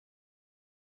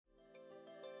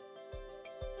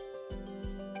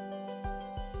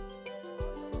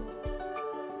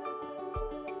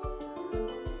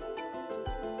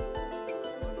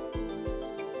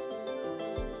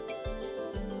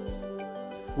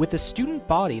With a student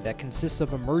body that consists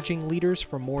of emerging leaders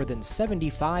from more than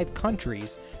 75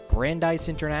 countries, Brandeis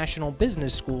International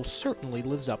Business School certainly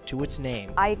lives up to its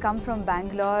name. I come from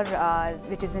Bangalore,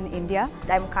 which is in India.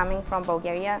 I'm coming from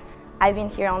Bulgaria. I've been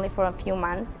here only for a few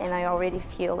months and I already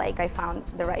feel like I found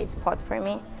the right spot for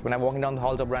me. When I'm walking down the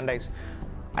halls of Brandeis,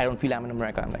 I don't feel I'm in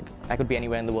America. I'm like, I could be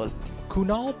anywhere in the world.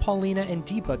 Kunal, Paulina, and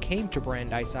Deepa came to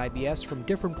Brandeis IBS from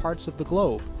different parts of the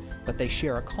globe, but they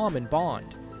share a common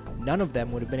bond. None of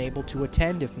them would have been able to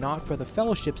attend if not for the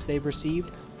fellowships they've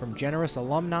received from generous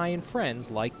alumni and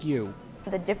friends like you.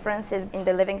 The differences in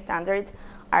the living standards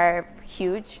are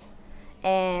huge,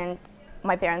 and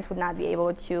my parents would not be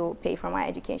able to pay for my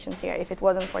education here if it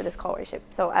wasn't for the scholarship.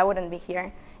 So I wouldn't be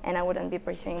here and I wouldn't be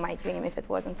pursuing my dream if it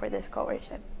wasn't for this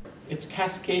scholarship. It's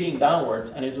cascading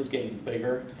downwards and it's just getting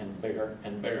bigger and bigger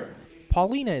and bigger.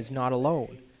 Paulina is not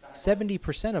alone.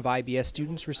 70% of IBS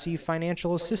students receive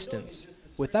financial assistance.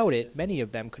 Without it, many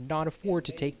of them could not afford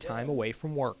to take time away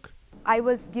from work. I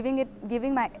was giving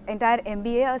my entire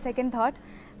MBA a second thought,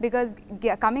 because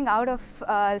coming out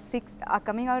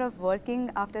of working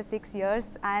after 6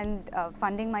 years and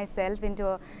funding myself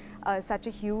into such a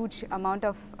huge amount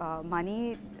of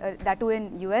money, that too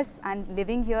in US, and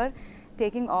living here,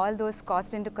 taking all those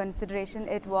costs into consideration,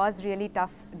 it was really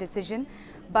tough decision.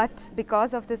 But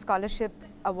because of the scholarship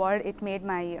award, it made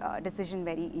my decision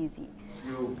very easy.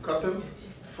 You cut them,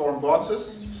 form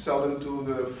boxes, sell them to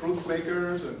the fruit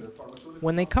makers and the pharmaceutical.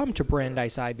 When they come to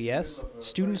Brandeis IBS,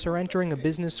 students are entering a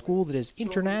business school that is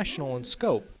international in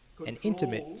scope and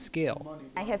intimate in scale.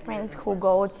 I have friends who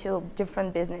go to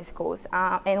different business schools,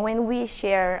 and when we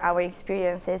share our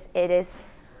experiences, it is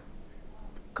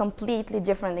completely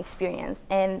different experience.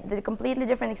 And the completely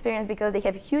different experience because they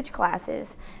have huge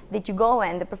classes that you go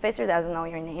and the professor doesn't know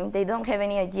your name, they don't have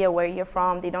any idea where you're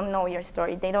from, they don't know your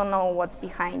story, they don't know what's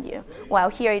behind you. While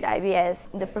here at IBS,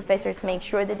 the professors make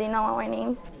sure that they know our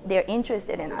names, they're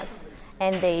interested in us,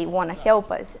 and they want to help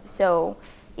us. So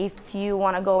if you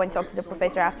want to go and talk to the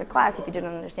professor after class, if you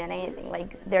didn't understand anything,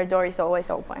 like, their door is always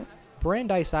open.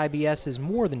 Brandeis IBS is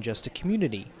more than just a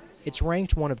community. It's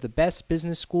ranked one of the best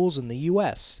business schools in the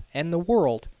U.S. and the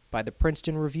world by the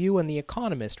Princeton Review and The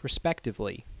Economist,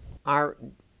 respectively. Our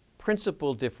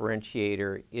principal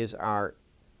differentiator is our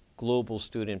global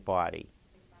student body.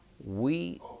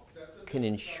 We can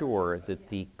ensure that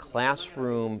the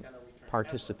classroom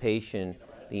participation,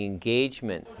 the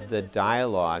engagement, the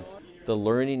dialogue, the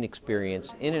learning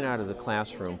experience in and out of the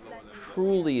classroom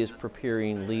truly is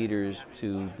preparing leaders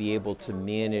to be able to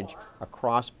manage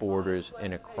across borders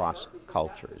and across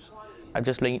cultures. I've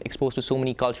just been exposed to so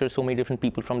many cultures, so many different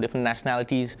people from different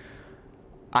nationalities.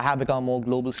 I have become a more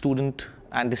global student,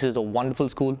 and this is a wonderful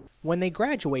school. When they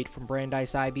graduate from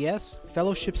Brandeis IBS,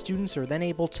 fellowship students are then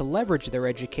able to leverage their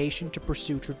education to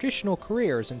pursue traditional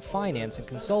careers in finance and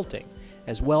consulting,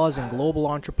 as well as in global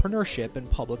entrepreneurship and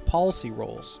public policy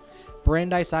roles.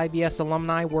 Brandeis IBS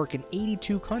alumni work in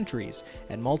 82 countries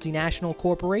and multinational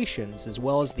corporations, as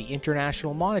well as the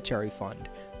International Monetary Fund,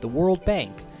 the World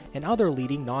Bank, and other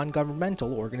leading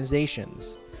non-governmental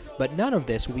organizations. But none of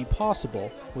this would be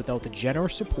possible without the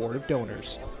generous support of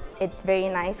donors. It's very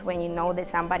nice when you know that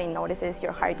somebody notices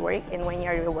your hard work, and when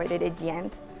you're rewarded at the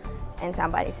end and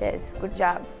somebody says, "Good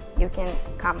job, you can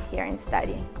come here and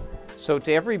study." So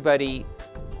to everybody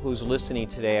who's listening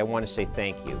today, I want to say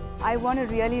thank you. I want to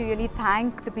really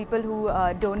thank the people who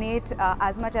donate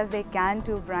as much as they can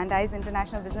to Brandeis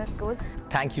International Business School.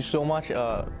 Thank you so much.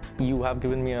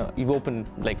 You've opened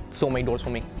like so many doors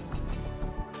for me.